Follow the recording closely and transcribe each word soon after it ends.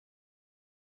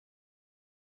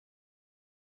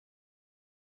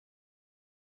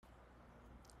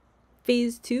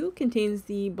Phase 2 contains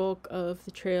the bulk of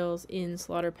the trails in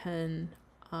Slaughter Pen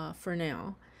for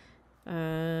now.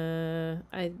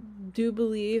 I do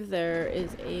believe there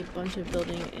is a bunch of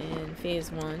building in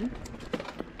Phase 1,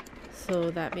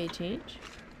 so that may change.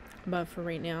 But for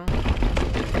right now,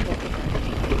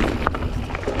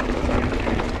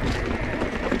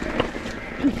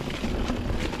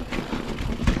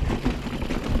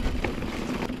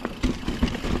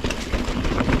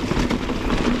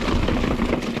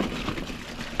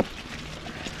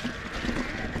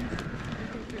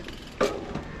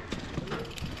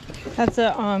 that's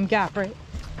a gap, right?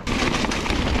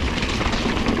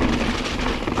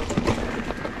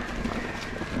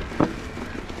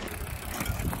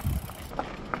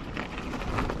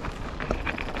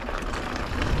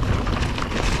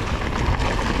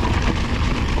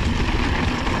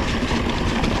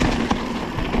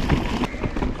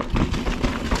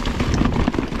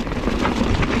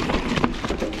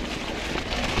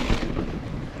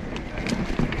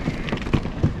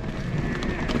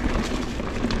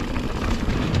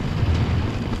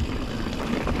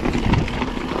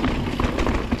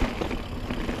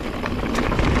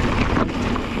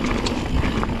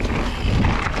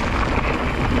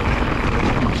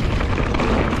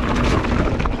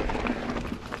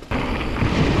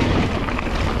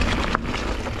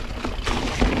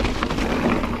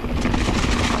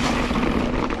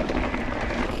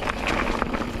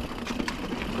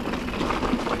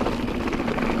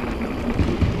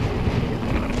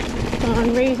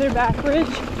 On Razorback Ridge.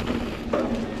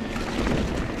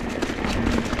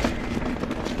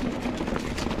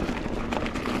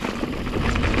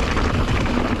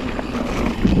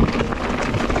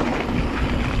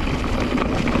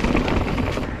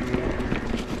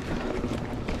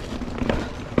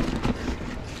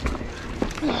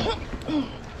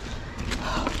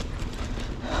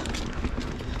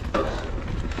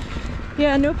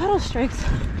 Yeah, no pedal strikes.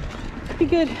 Be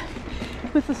good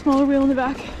with the smaller wheel in the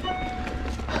back.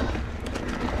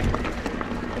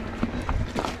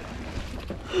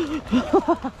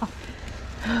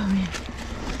 Oh man.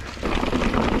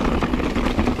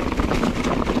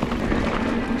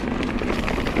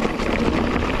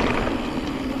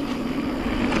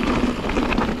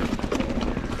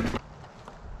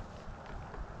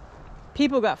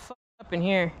 People got fucked up in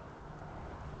here.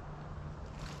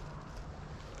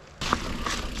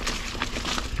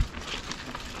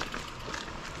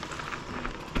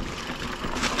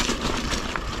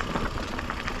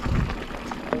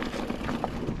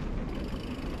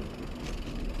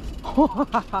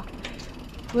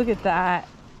 Look at that.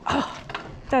 Oh,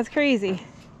 that's crazy.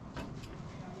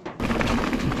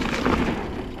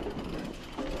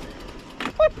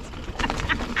 What?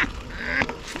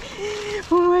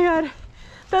 Oh my god.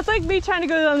 That's like me trying to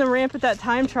go down the ramp at that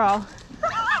time trial.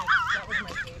 That was my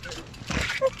favorite.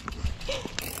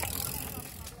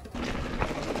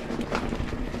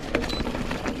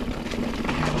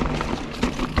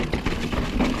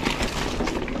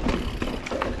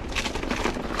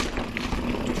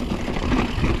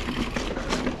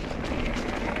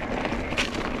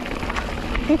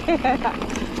 Yeah.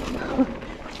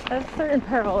 That's a certain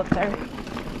peril up there.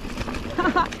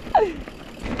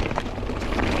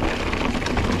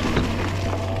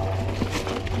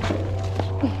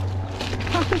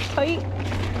 Tight.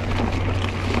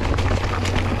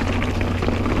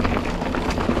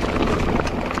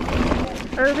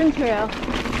 Urban Trail.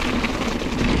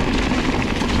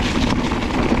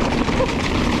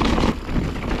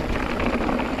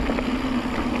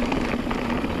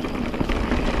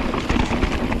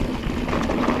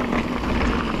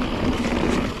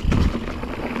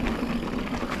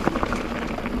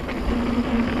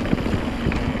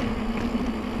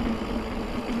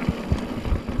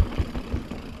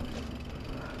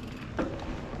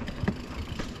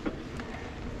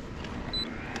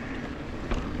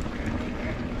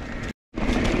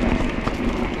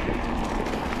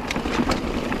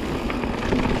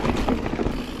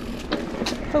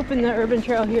 Hoping the urban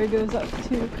trail here goes up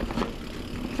to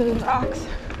the rocks.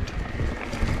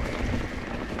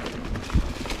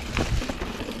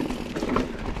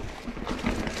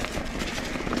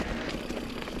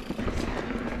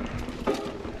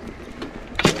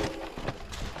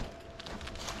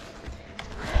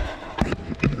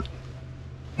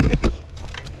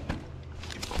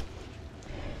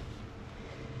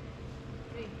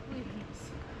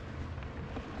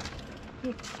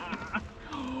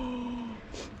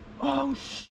 Oh,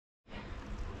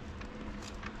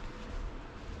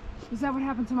 is that what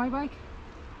happened to my bike?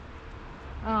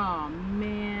 Oh,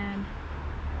 man.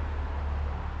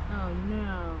 Oh,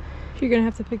 no. You're gonna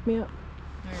have to pick me up.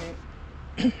 All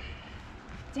right.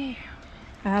 Damn.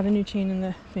 I have a new chain in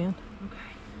the van. Okay.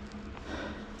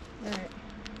 Alright.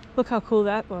 Look how cool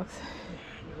that looks.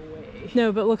 No way.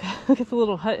 No, but look at the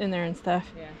little hut in there and stuff.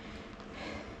 Yeah.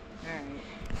 Alright.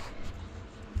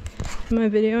 Am I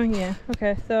videoing? Yeah.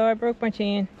 Okay, so I broke my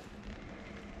chain.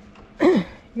 You're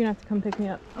gonna have to come pick me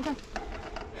up. Okay.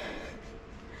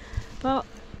 Well,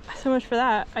 so much for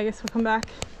that. I guess we'll come back.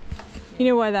 You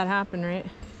know why that happened, right?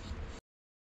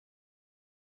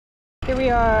 Here we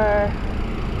are.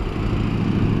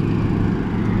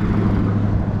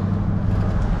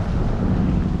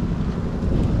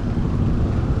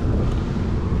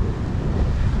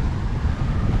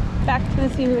 Back to the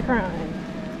scene of the crime.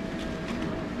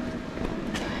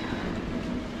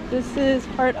 This is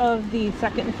part of the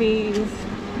second phase,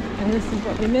 and this is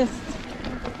what we missed.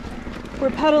 We're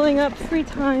pedaling up 3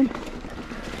 times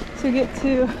to get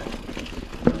to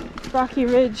Rocky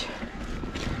Ridge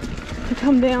to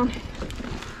come down.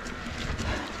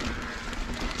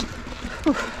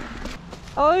 Whew.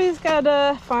 Always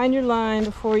gotta find your line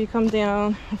before you come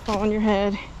down and fall on your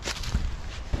head.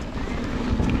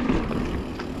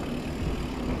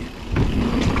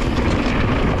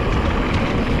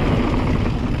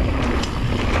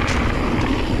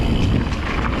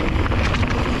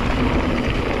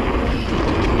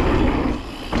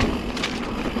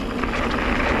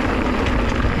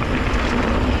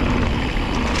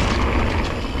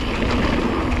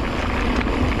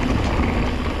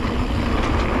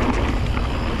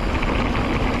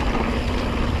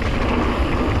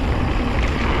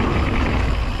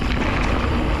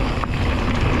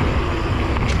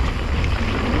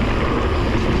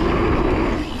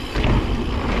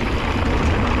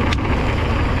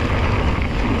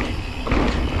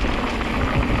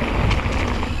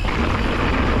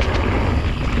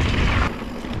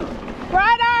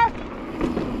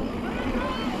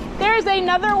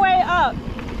 Another way up,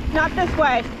 not this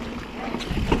way.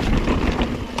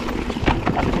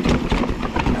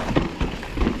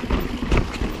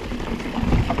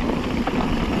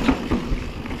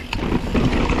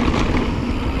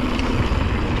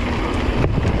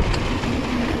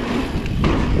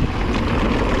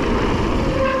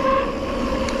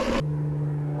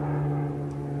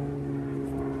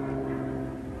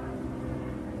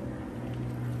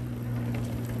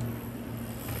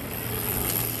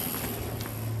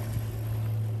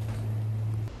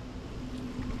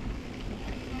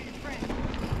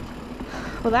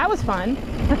 Well, that was fun.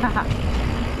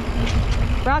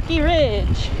 Rocky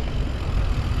Ridge.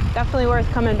 Definitely worth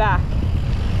coming back.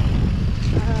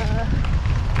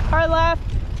 Car left.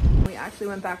 We actually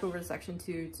went back over to section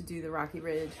 2 to do the Rocky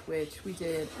Ridge, which we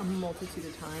did a multitude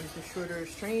of times with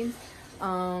Schroeder's train.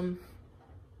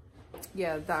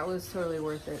 Yeah, that was totally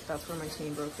worth it. That's where my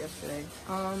chain broke yesterday.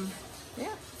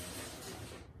 Yeah.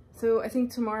 So I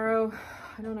think tomorrow,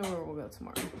 I don't know where we'll go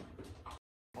tomorrow.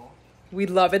 We'd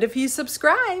love it if you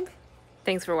subscribe.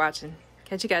 Thanks for watching.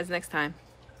 Catch you guys next time.